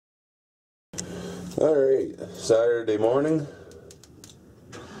Alright, Saturday morning.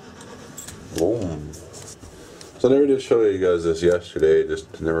 Boom. So I never did show you guys this yesterday,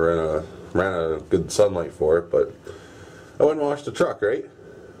 just never ran a good sunlight for it, but I went and washed the truck, right?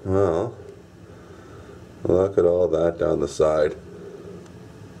 Well, look at all that down the side.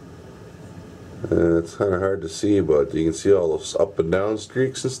 And it's kind of hard to see, but you can see all those up and down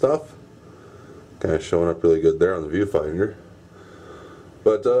streaks and stuff. Kind of showing up really good there on the viewfinder.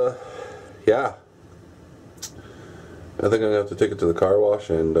 But, yeah. I think I'm going to have to take it to the car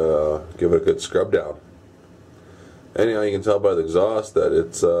wash and give it a good scrub down. Anyhow, you can tell by the exhaust that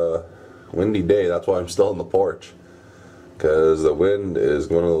it's a windy day. That's why I'm still on the porch. Because the wind is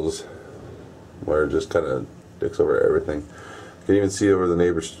one of those where it just kind of dicks over everything. You can even see over the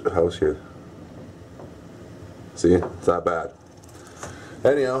neighbor's house here. See? It's not bad.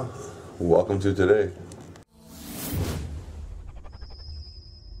 Anyhow, welcome to today.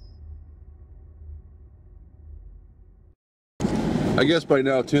 I guess by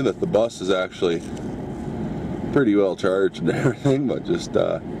now too that the bus is actually pretty well charged and everything, but just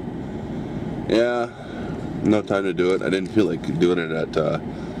yeah, no time to do it. I didn't feel like doing it at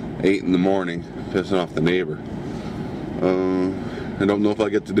 8 in the morning, pissing off the neighbor. I don't know if I'll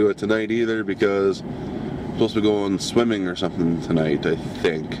get to do it tonight either because I'm supposed to be going swimming or something tonight, I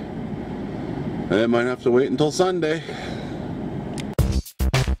think. I might have to wait until Sunday.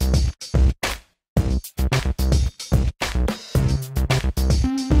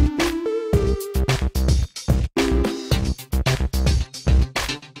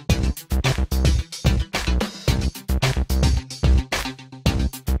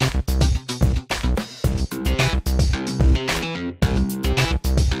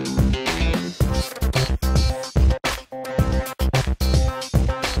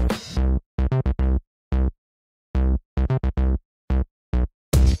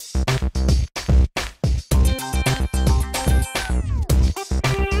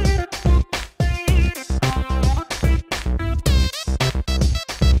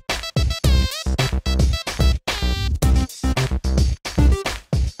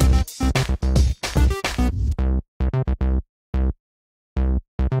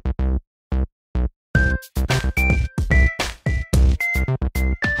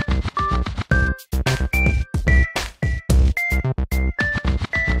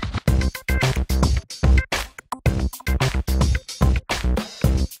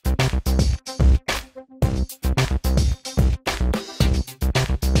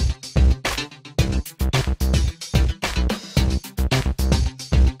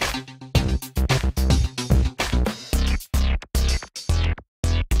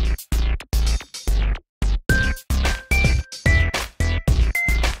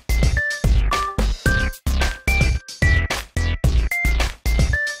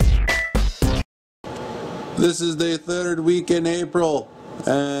 This is the third week in April,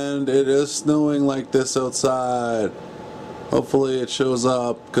 and it is snowing like this outside. Hopefully it shows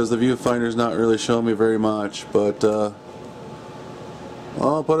up, because the viewfinder's not really showing me very much, but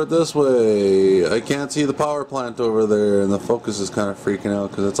I'll put it this way. I can't see the power plant over there, and the focus is kind of freaking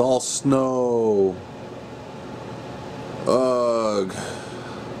out, because it's all snow. Ugh.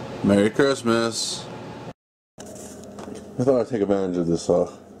 Merry Christmas. I thought I'd take advantage of this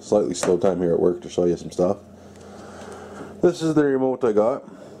slightly slow time here at work to show you some stuff. This is the remote I got.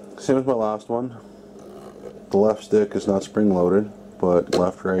 Same as my last one. The left stick is not spring loaded, but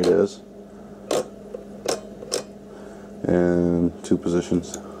left right is. And two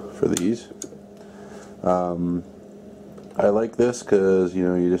positions for these. I like this because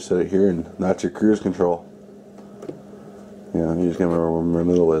you just set it here and that's your cruise control. Yeah, you just gotta remember where the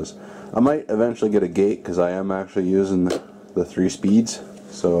middle is. I might eventually get a gate because I am actually using the 3 speeds,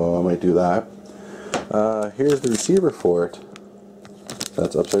 so I might do that. Here's the receiver for it.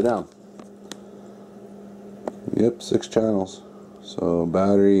 That's upside down. Yep, 6 channels. So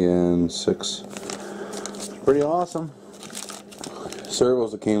battery and 6. It's pretty awesome.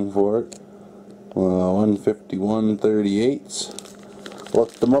 Servos that came for it. 151/38.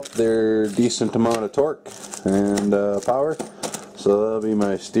 Looked them up. They're decent amount of torque and power. So that'll be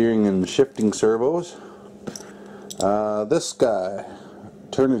my steering and shifting servos. This guy,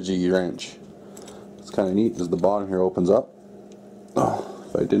 Turnigy wrench. It's kind of neat because the bottom here opens up. Oh,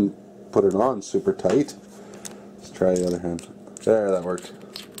 if I didn't put it on super tight. Let's try the other hand. There, that worked.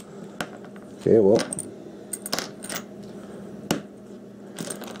 Okay, well.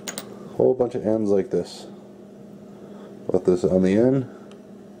 Whole bunch of ends like this. Put this on the end.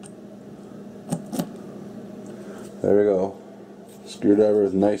 There we go. Screwdriver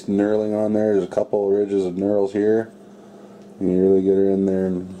with nice knurling on there. There's a couple ridges of knurls here. You can really get her in there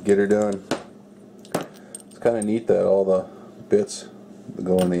and get her done. kind of neat that all the bits that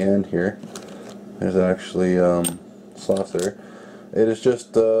go in the end here, there's actually slots there. It is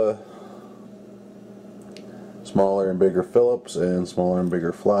just smaller and bigger Phillips and smaller and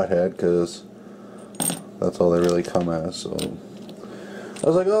bigger flathead, because that's all they really come as. So I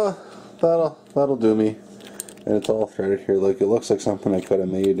was like, oh, that'll do me. And it's all threaded here. Like, it looks like something I could have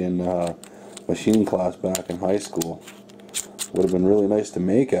made in machining class back in high school. Would have been really nice to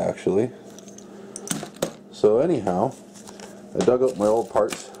make, actually. So anyhow, I dug up my old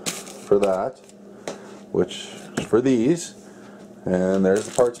parts for that, which is for these. And there's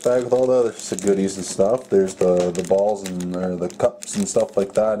the parts bag with all the other goodies and stuff. There's the balls and the cups and stuff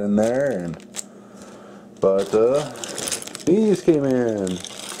like that in there. But these came in.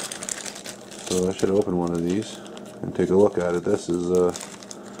 So I should open one of these and take a look at it. This is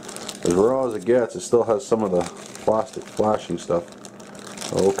as raw as it gets. It still has some of the plastic flashing stuff.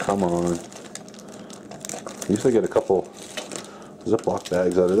 Oh, come on. I used to get a couple Ziploc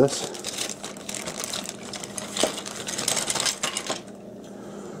bags out of this.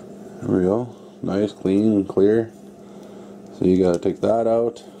 There we go. Nice, clean, and clear. So you gotta take that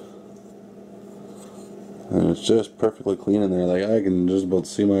out. And it's just perfectly clean in there. Like, I can just about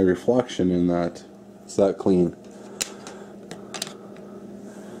see my reflection in that. It's that clean.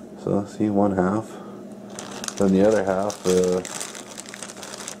 So, see, one half. Then the other half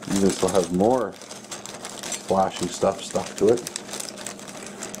even still has more flashing stuff stuck to it.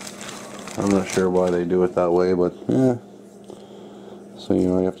 I'm not sure why they do it that way, but yeah. So, you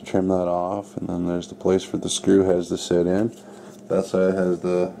know, you have to trim that off, and then there's the place for the screw heads to sit in. That side has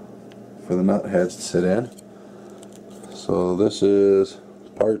for the nut heads to sit in. So this is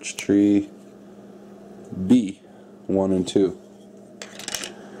Parch Tree B 1 and 2.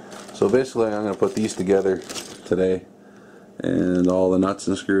 So basically I'm going to put these together today, and all the nuts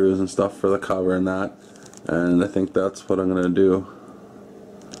and screws and stuff for the cover and that, and I think that's what I'm going to do.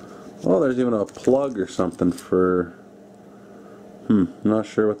 Oh, there's even a plug or something for, not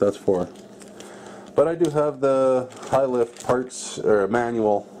sure what that's for. But I do have the high lift parts or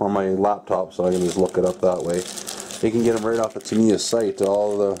manual on my laptop, so I can just look it up that way. You can get them right off of Tamiya's site,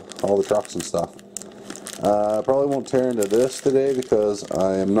 all the trucks and stuff. I probably won't tear into this today because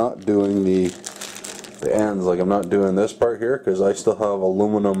I am not doing the ends. Like, I'm not doing this part here because I still have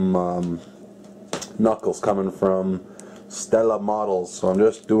aluminum knuckles coming from Stella Models, so I'm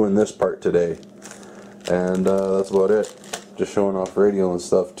just doing this part today. And that's about it. Just showing off radio and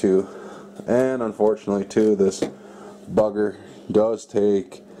stuff too. And unfortunately too, this bugger does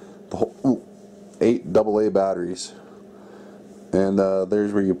take the whole 8 AA batteries, and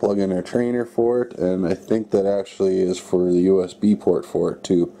there's where you plug in a trainer for it, and I think that actually is for the USB port for it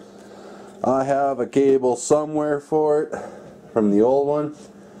too. I have a cable somewhere for it from the old one.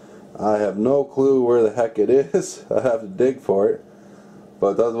 I have no clue where the heck it is. I have to dig for it,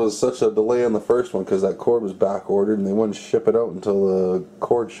 but that was such a delay on the first one because that cord was back ordered and they wouldn't ship it out until the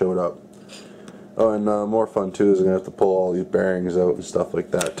cord showed up. Oh, and more fun too is I'm going to have to pull all these bearings out and stuff like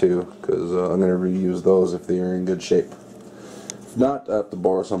that too, because I'm going to reuse those if they are in good shape. If not, I have to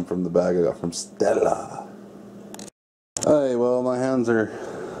borrow some from the bag I got from Stella. Alright, well, my hands are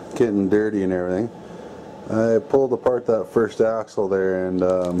getting dirty and everything. I pulled apart that first axle there, and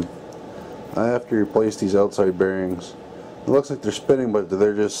I have to replace these outside bearings. It looks like they're spinning, but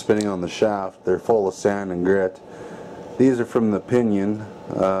they're just spinning on the shaft. They're full of sand and grit. These are from the pinion.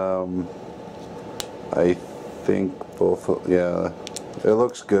 I think both, yeah, it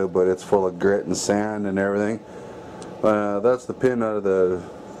looks good, but it's full of grit and sand and everything. That's the pin out of the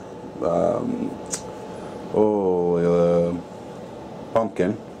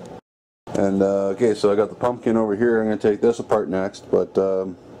pumpkin. And okay, so I got the pumpkin over here. I'm going to take this apart next, but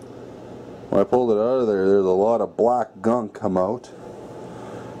when I pulled it out of there, there's a lot of black gunk come out.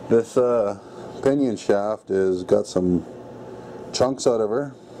 This pinion shaft has got some chunks out of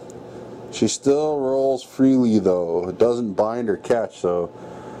her. She still rolls freely though. It doesn't bind or catch, so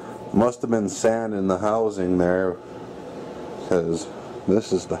must have been sand in the housing there, because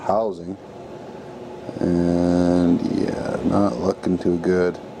this is the housing, and yeah, not looking too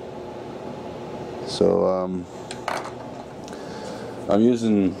good. So I'm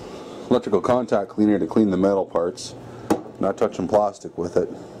using electrical contact cleaner to clean the metal parts, not touching plastic with it.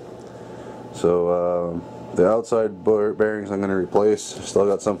 So the outside bearings I'm going to replace. Still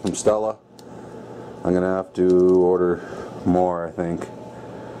got some from Stella. I'm going to have to order more, I think.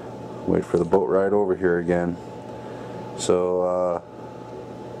 Wait for the boat ride over here again. So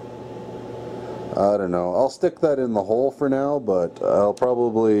I don't know. I'll stick that in the hole for now, but I'll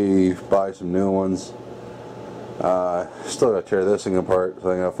probably buy some new ones Still gotta tear this thing apart, so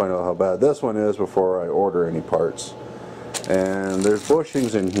I gotta find out how bad this one is before I order any parts. And there's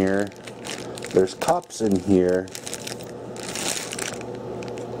bushings in here, there's cups in here,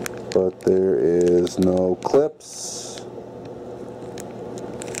 but there is no clips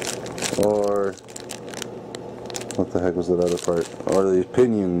or what the heck was that other part? Or these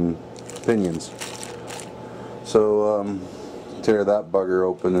pinions. So tear that bugger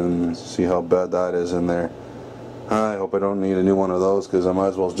open and see how bad that is in there. I hope I don't need a new one of those, because I might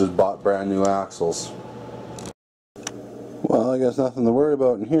as well have just bought brand new axles. Well, I guess nothing to worry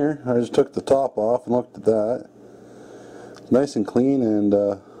about in here. I just took the top off and looked at that. Nice and clean, and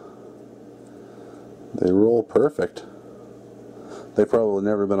they roll perfect. They've probably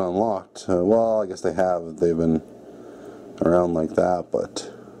never been unlocked. Well, I guess they have. They've been around like that,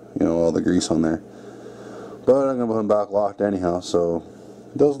 but you know, all the grease on there. But I'm going to put them back locked anyhow, so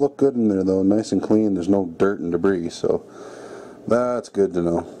it does look good in there though, nice and clean. There's no dirt and debris, so that's good to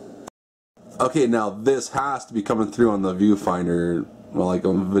know. Okay, now this has to be coming through on the viewfinder, well, like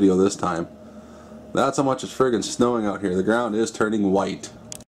on the video this time. That's how much it's friggin' snowing out here. The ground is turning white.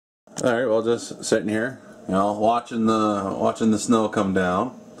 Alright, well, just sitting here, you know, watching the snow come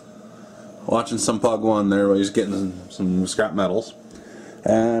down. Watching some Pug 1 there where he's getting some scrap metals.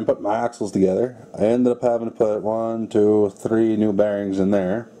 And put my axles together. I ended up having to put 1, 2, 3 new bearings in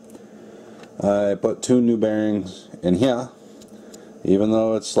there. I put 2 new bearings in here. Even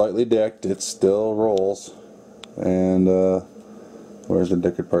though it's slightly dicked, it still rolls. And where's the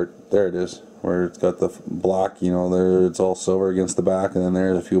dickered part? There it is. Where it's got the black, you know, there it's all silver against the back, and then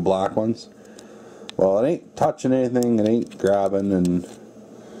there's a few black ones. Well, it ain't touching anything, it ain't grabbing, and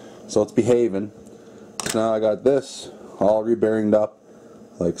so it's behaving. Now I got this all re-bearinged up.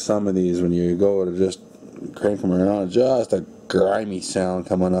 Like some of these, when you go to just crank them around, just a grimy sound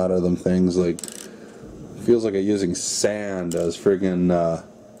coming out of them things. Like, feels like I'm using sand as friggin'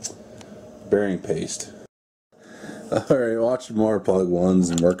 bearing paste. Alright, watching more Pug 1s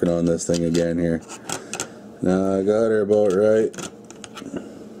and working on this thing again here. Now I got her about right.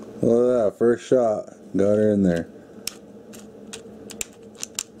 Look at that, first shot. Got her in there.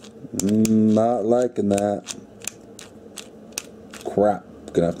 Not liking that. Crap.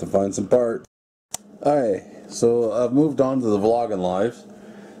 Gonna have to find some parts. Alright, so I've moved on to the vlogging lives,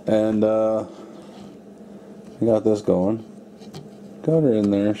 and I got this going. Got her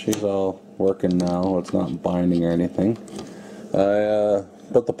in there. She's all working now. It's not binding or anything. I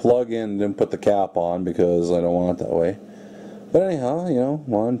put the plug in, didn't put the cap on because I don't want it that way. But anyhow, you know,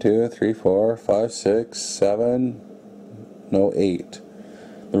 1, 2, 3, 4, 5, 6, 7, no 8.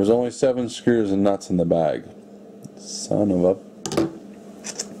 There was only 7 screws and nuts in the bag. Son of a...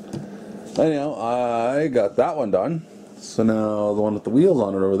 Anyhow, I got that one done. So now the one with the wheels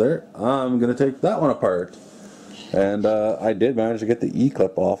on it over there, I'm going to take that one apart. And I did manage to get the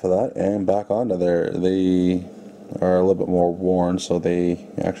E-clip off of that and back onto there. They are a little bit more worn, so they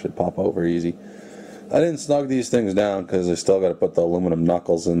actually pop out very easy. I didn't snug these things down because I still got to put the aluminum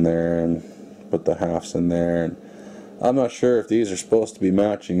knuckles in there and put the halves in there. And I'm not sure if these are supposed to be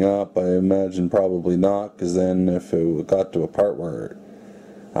matching up. I imagine probably not, because then if it got to a part where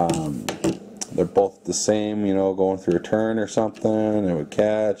they're both the same, you know, going through a turn or something, it would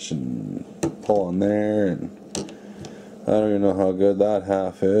catch and pull on there, and I don't even know how good that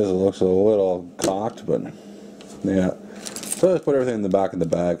half is. It looks a little cocked, but yeah. So I just put everything in the back of the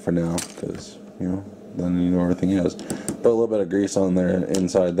bag for now, because, you know, then you know where everything is. Put a little bit of grease on there,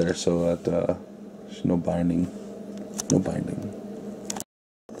 inside there, so that there's no binding. No binding.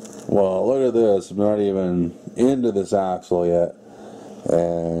 Well, look at this. I'm not even into this axle yet.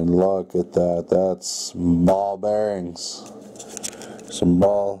 And look at that. That's ball bearings. Some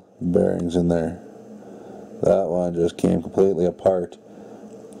ball bearings in there. That one just came completely apart.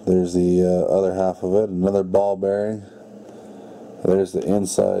 There's the other half of it. Another ball bearing. There's the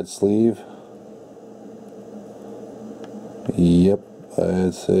inside sleeve. Yep.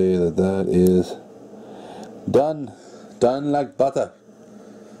 I'd say that is done. Done like butter.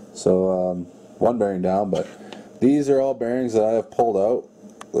 So one bearing down, but these are all bearings that I have pulled out.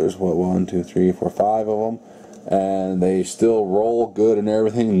 There's what, 1, 2, 3, 4, 5 of them, and they still roll good and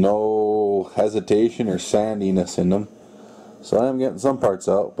everything. No hesitation or sandiness in them. So I'm getting some parts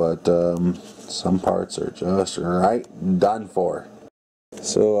out, but some parts are just right done for.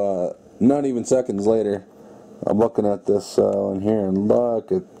 So not even seconds later, I'm looking at this one here, and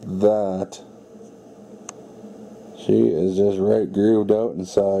look at that. She is just right grooved out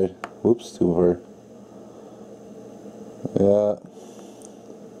inside. Whoops, two of her. Yeah.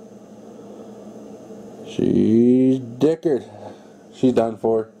 She's dickered. She's done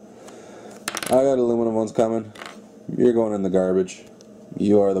for. I got aluminum ones coming. You're going in the garbage.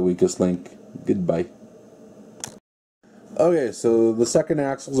 You are the weakest link. Goodbye. Okay, so the second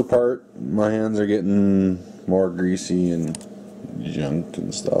axle's apart. My hands are getting more greasy and junk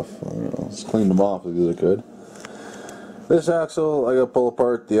and stuff. I don't know. Just cleaned them off as good as I could. This axle, I got to pull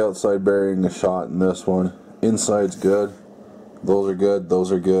apart. The outside bearing is shot in this one. Inside's good. Those are good.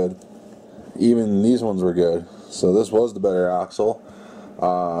 Those are good. Even these ones were good. So this was the better axle.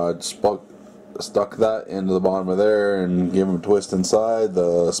 Stuck that into the bottom of there and gave them a twist inside.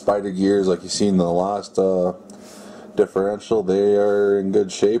 The spider gears, like you seen in the last differential, they are in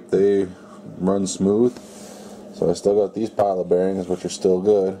good shape. They run smooth. So I still got these pile of bearings, which are still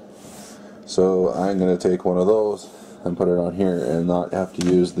good. So I'm going to take one of those and put it on here and not have to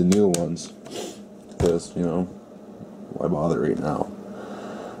use the new ones, because, you know, why bother right now?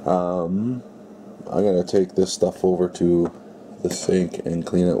 I'm going to take this stuff over to the sink and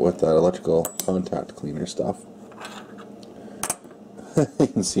clean it with that electrical contact cleaner stuff. You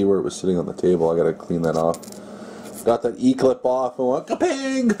can see where it was sitting on the table. I got to clean that off. Got that E-clip off and went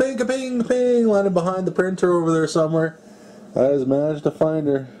ka-ping, ka-ping, ka-ping, ka-ping, landed behind the printer over there somewhere. I just managed to find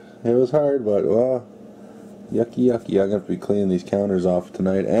her. It was hard, but well, yucky yucky. I'm going to be cleaning these counters off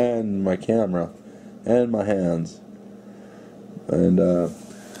tonight, and my camera and my hands. And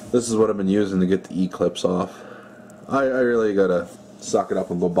this is what I've been using to get the E-clips off. I really gotta suck it up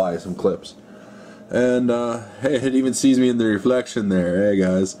and go buy some clips. And hey, it even sees me in the reflection there. Hey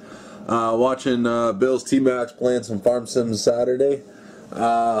guys, watching Bill's T-Max playing some Farm Sims Saturday.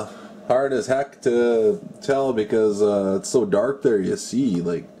 Hard as heck to tell because it's so dark there. You see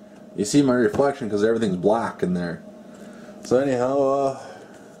my reflection because everything's black in there. So anyhow,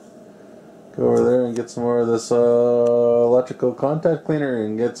 go over there and get some more of this electrical contact cleaner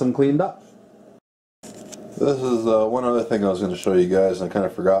and get some cleaned up. This is one other thing I was going to show you guys, and I kind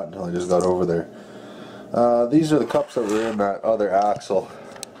of forgot until I just got over there. These are the cups that were in that other axle.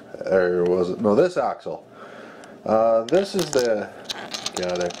 Or was it? No, this axle. This is the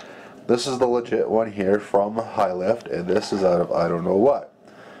This is the legit one here from High Lift, and this is out of I don't know what.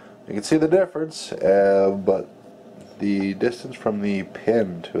 You can see the difference, but the distance from the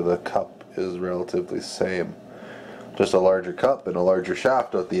pin to the cup is relatively the same. Just a larger cup and a larger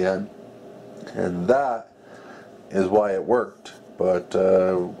shaft at the end, and that is why it worked, but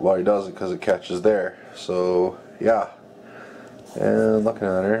why it doesn't, because it catches there. So yeah, and looking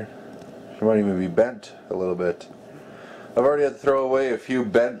at her, she might even be bent a little bit. I've already had to throw away a few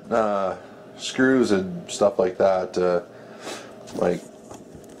bent screws and stuff like that, like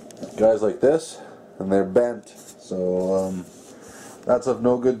guys like this, and they're bent, so that's of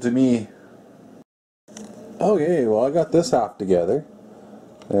no good to me. Okay, well, I got this half together,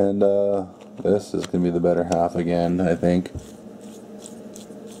 and this is going to be the better half again, I think.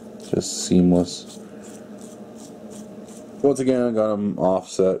 Just seamless. Once again, I got them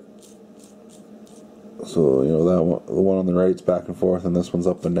offset. So, you know, that one, the one on the right's back and forth, and this one's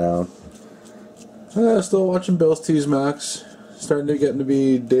up and down. Still watching Bill's T-Max. Starting to get to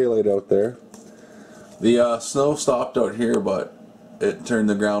be daylight out there. The snow stopped out here, but it turned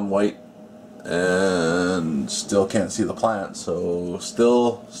the ground white. And still can't see the plant, so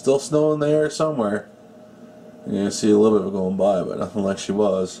still snow in the air somewhere. You can see a little bit of it going by, but nothing like she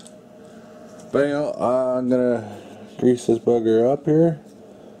was. But anyhow, I'm gonna grease this bugger up here.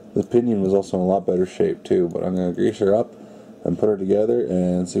 The pinion was also in a lot better shape too, but I'm gonna grease her up and put her together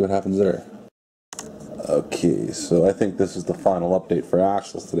and see what happens there. Okay, so I think this is the final update for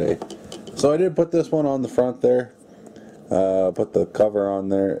axles today. So I did put this one on the front there. Put the cover on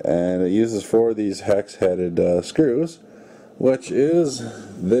there, and it uses 4 of these hex-headed screws, which is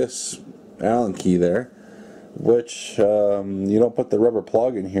this Allen key there, which you don't put the rubber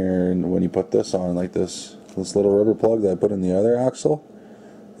plug in here, and when you put this on, like this little rubber plug that I put in the other axle,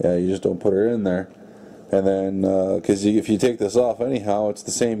 yeah, you just don't put her in there. And then, because if you take this off anyhow, it's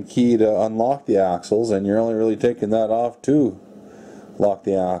the same key to unlock the axles, and you're only really taking that off to lock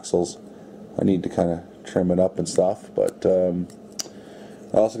the axles. I need to kind of trim it up and stuff, but I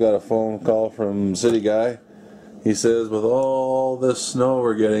also got a phone call from City Guy. He says with all this snow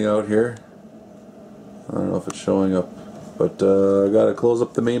we're getting out here, I don't know if it's showing up, but I gotta close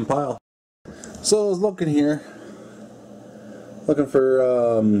up the main pile. So I was looking here, looking for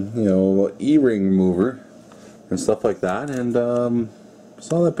you know, E-ring remover and stuff like that, and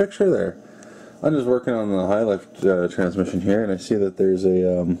saw that picture there. I'm just working on the high lift transmission here, and I see that there's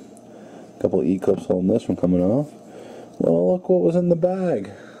a couple of E-clips holding this from coming off. Well, look what was in the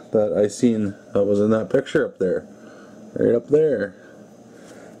bag that I seen that was in that picture up there, right up there.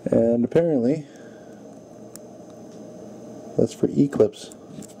 And apparently that's for E-clips.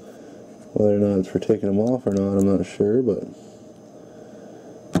 Whether or not it's for taking them off or not, I'm not sure, but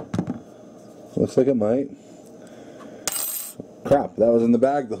looks like it might. Crap, that was in the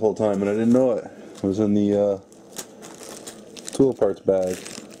bag the whole time and I didn't know it. It was in the tool parts bag.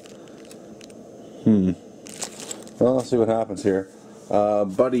 Well, I'll see what happens here.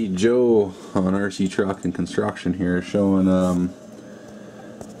 Buddy Joe on RC Truck and Construction here is showing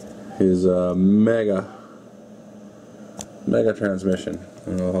his mega transmission. I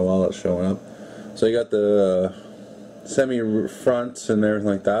don't know how well it's showing up. So you got the semi fronts and everything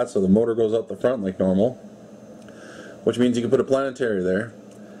like that, so the motor goes out the front like normal, which means you can put a planetary there,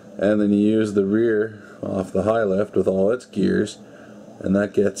 and then you use the rear off the high lift with all its gears, and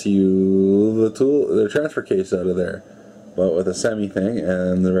that gets you the transfer case out of there, but with a semi thing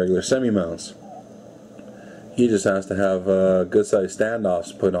and the regular semi mounts. He just has to have good sized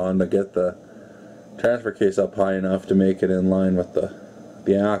standoffs put on to get the transfer case up high enough to make it in line with the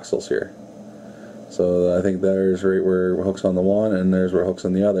axles here. So I think there's right where it hooks on the one and there's where it hooks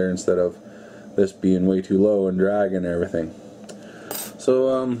on the other, instead of this being way too low and dragging everything. So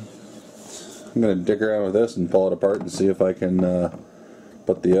I'm gonna dick around with this and pull it apart and see if I can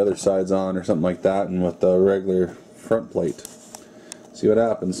put the other sides on or something like that, and with the regular front plate. See what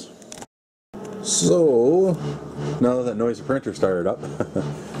happens. So now that that noisy printer started up,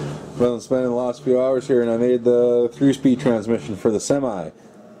 I've been spending the last few hours here, and I made the 3-speed transmission for the semi.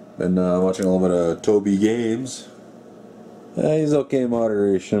 Been watching a little bit of Toby Games. He's okay in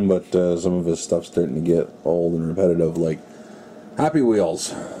moderation, but some of his stuff's starting to get old and repetitive, like Happy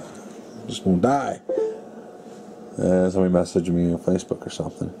Wheels just won't die. Somebody messaged me on Facebook or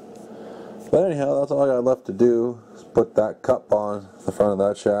something. But anyhow, that's all I got left to do, is put that cup on the front of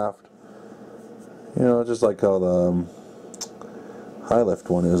that shaft. You know, just like how the high lift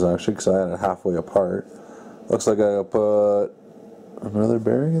one is, actually, because I had it halfway apart. Looks like I put another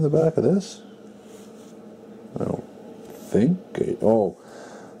bearing in the back of this. I don't think. Oh,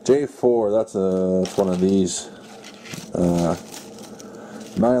 J4. That's one of these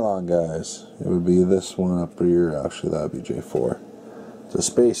nylon guys. It would be this one up here. Actually, that would be J4. It's a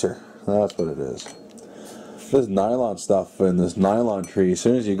spacer. That's what it is. This nylon stuff and this nylon tree, as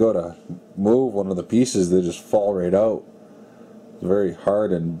soon as you go to move one of the pieces, they just fall right out. It's very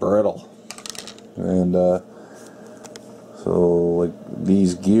hard and brittle. And so like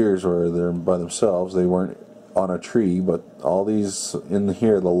these gears were there by themselves, they weren't on a tree, but all these in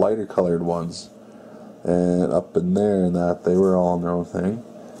here, the lighter colored ones and up in there and that, they were all on their own thing.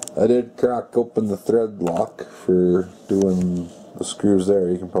 I did crack open the thread lock for doing the screws there.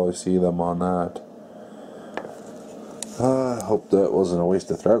 You can probably see them on that. I hope that wasn't a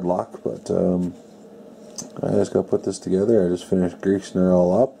waste of thread lock, but I just got to put this together. I just finished greasing her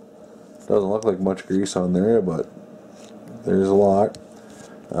all up. Doesn't look like much grease on there, but there's a lot.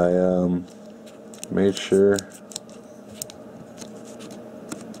 I made sure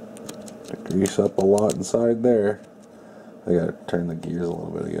to grease up a lot inside there. I gotta turn the gears a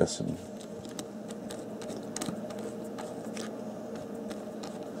little bit, I guess. And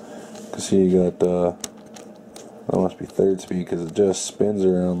see, you got that must be 3rd speed, because it just spins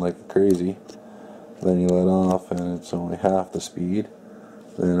around like crazy. Then you let off and it's only half the speed.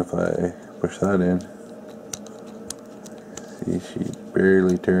 Then if I push that in, see, she's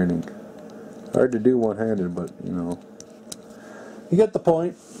barely turning. Hard to do one-handed, but you know, you get the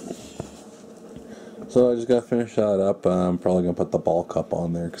point. So I just gotta finish that up. I'm probably gonna put the ball cup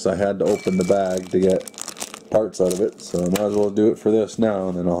on there, because I had to open the bag to get parts out of it. So I might as well do it for this now,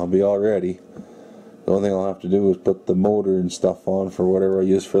 and then I'll be all ready. The only thing I'll have to do is put the motor and stuff on for whatever I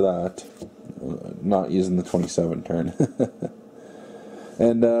use for that. Not using the 27 turn.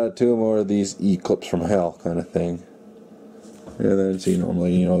 And 2 more of these E-clips from hell kind of thing. And then see,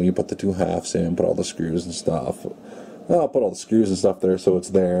 normally, you know, you put the 2 halves in, put all the screws and stuff. Well, I'll put all the screws and stuff there so it's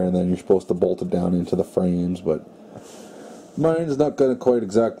there, and then you're supposed to bolt it down into the frames, but mine's not going to quite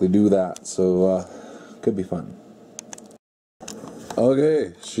exactly do that, so could be fun.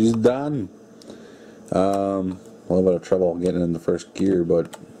 Okay, she's done. A little bit of trouble getting in the first gear,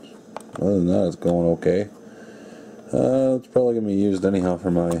 but other than that, it's going okay. It's probably going to be used anyhow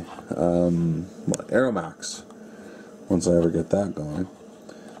for my Aeromax, once I ever get that going.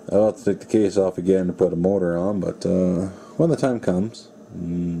 I'll have to take the case off again to put a motor on, but when the time comes,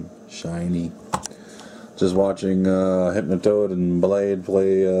 shiny. Just watching Hypnotoad and Blade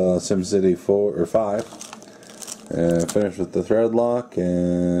play SimCity 4 or 5, and finished with the thread lock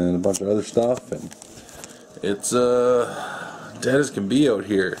and a bunch of other stuff, and it's dead as can be out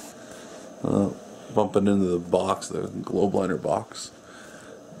here. Bumping into the box, the globe liner box.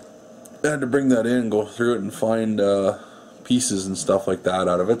 I had to bring that in, go through it, and find pieces and stuff like that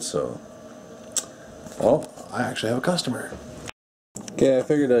out of it. So Oh, I actually have a customer. Okay, I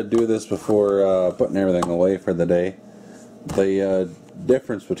figured I'd do this before putting everything away for the day. The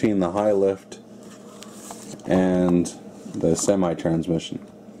difference between the high lift and the semi-transmission.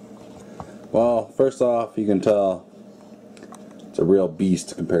 Well, first off, you can tell it's a real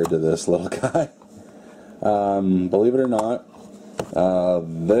beast compared to this little guy. Believe it or not,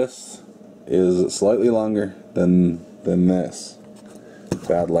 this is slightly longer than this.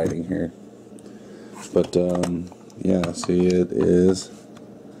 Bad lighting here. But yeah, see, it is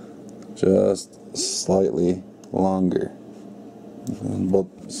just slightly longer.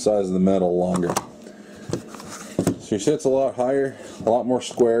 Both sides of the metal longer. She sits a lot higher, a lot more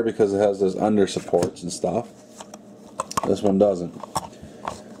square because it has those under supports and stuff. This one doesn't.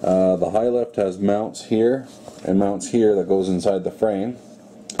 The high lift has mounts here and mounts here that goes inside the frame.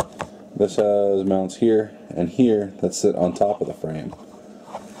 This has mounts here and here that sit on top of the frame.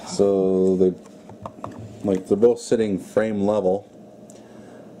 So they're both sitting frame level.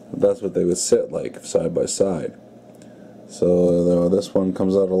 That's what they would sit like side by side. So this one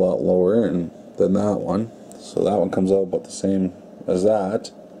comes out a lot lower than that one. So that one comes out about the same as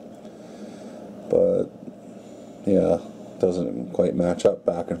that. But yeah, doesn't quite match up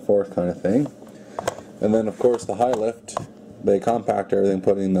back and forth kind of thing. And then of course the high lift, they compact everything,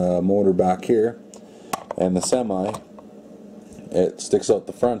 putting the motor back here, and the semi, it sticks out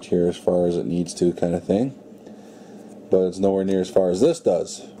the front here as far as it needs to kind of thing. But it's nowhere near as far as this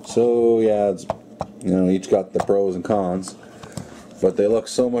does. So yeah, it's, you know, each got the pros and cons, but they look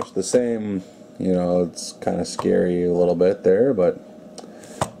so much the same. You know, it's kind of scary a little bit there. But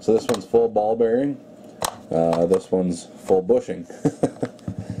so this one's full ball bearing, this one's full bushing.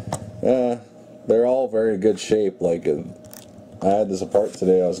 They're all very good shape. Like, I had this apart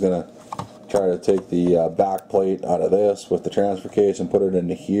today. I was gonna try to take the back plate out of this with the transfer case and put it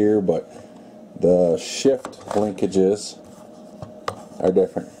into here, but the shift linkages are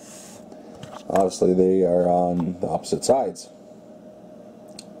different. Obviously they are on the opposite sides,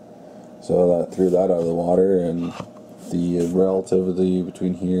 so that threw that out of the water, and the relativity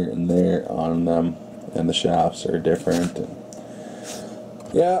between here and there on them and the shafts are different. And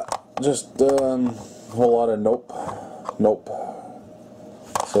yeah, just a whole lot of nope.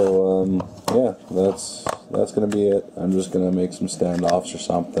 So yeah, that's gonna be it. I'm just gonna make some standoffs or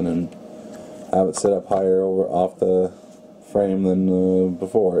something and have it sit up higher off the frame than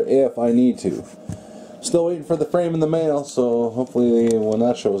before, if I need to. Still waiting for the frame in the mail, so hopefully when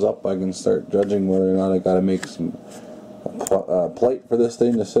that shows up I can start judging whether or not I gotta make some plate for this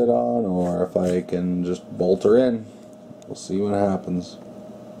thing to sit on, or if I can just bolt her in. We'll see what happens.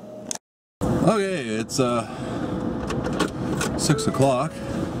 Okay, it's 6 o'clock.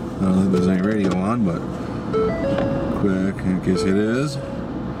 I don't think there's any radio on, but quick in case it is.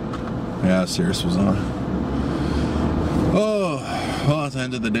 Yeah, Cirrus was on. Oh, well, it's the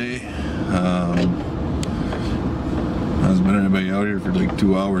end of the day. Hasn't been anybody out here for like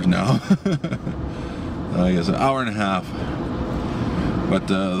 2 hours now. I guess an hour and a half. But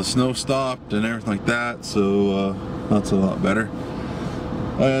the snow stopped and everything like that, so that's a lot better.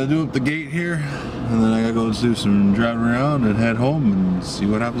 I gotta do up the gate here, and then I gotta go do some driving around and head home and see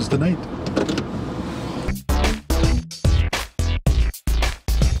what happens tonight.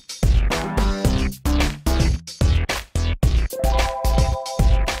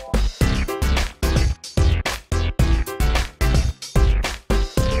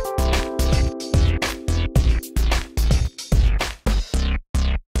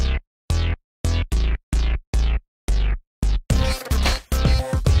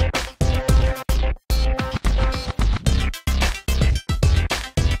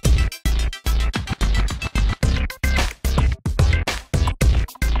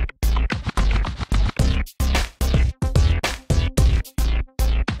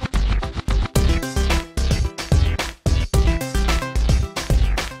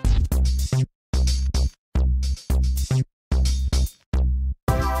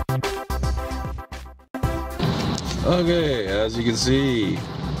 Okay, as you can see,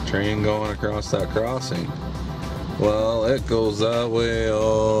 train going across that crossing. Well, it goes that way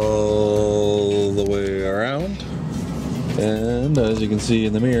all the way around, and as you can see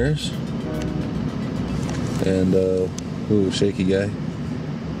in the mirrors, and ooh, shaky guy.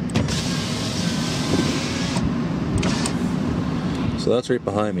 So that's right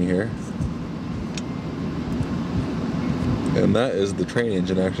behind me here, and that is the train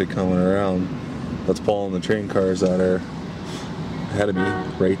engine actually coming around. That's pulling the train cars that are ahead of me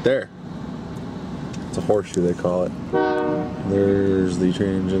right there. It's a horseshoe, they call it. There's the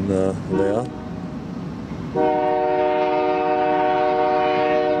train engine layout.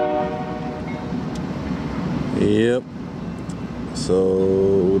 Yep.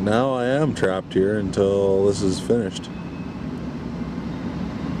 So now I am trapped here until this is finished.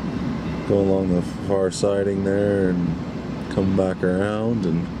 Go along the far siding there and come back around,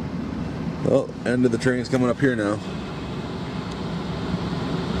 and oh, end of the train's coming up here now.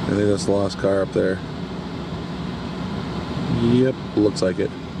 I think that's the last car up there. Yep, looks like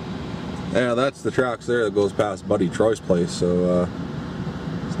it. Yeah, that's the tracks there that goes past Buddy Troy's place, so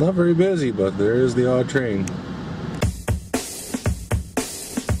it's not very busy, but there is the odd train.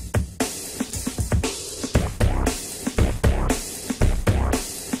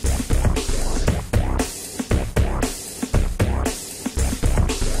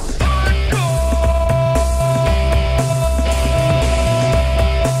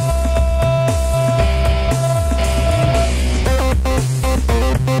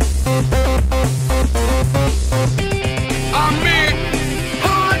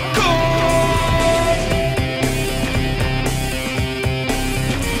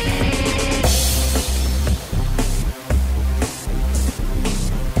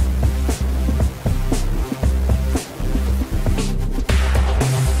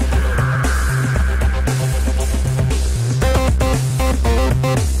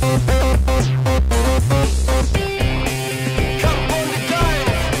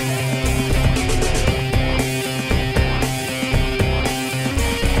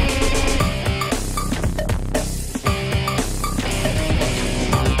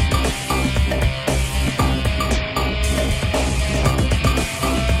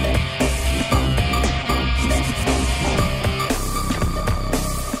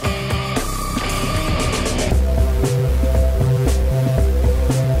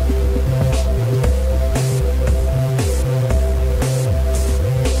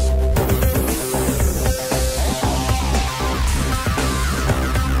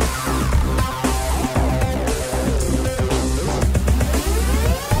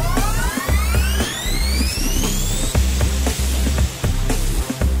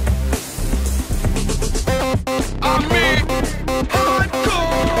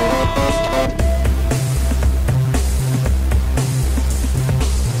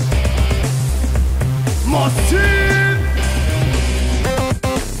 Mossy!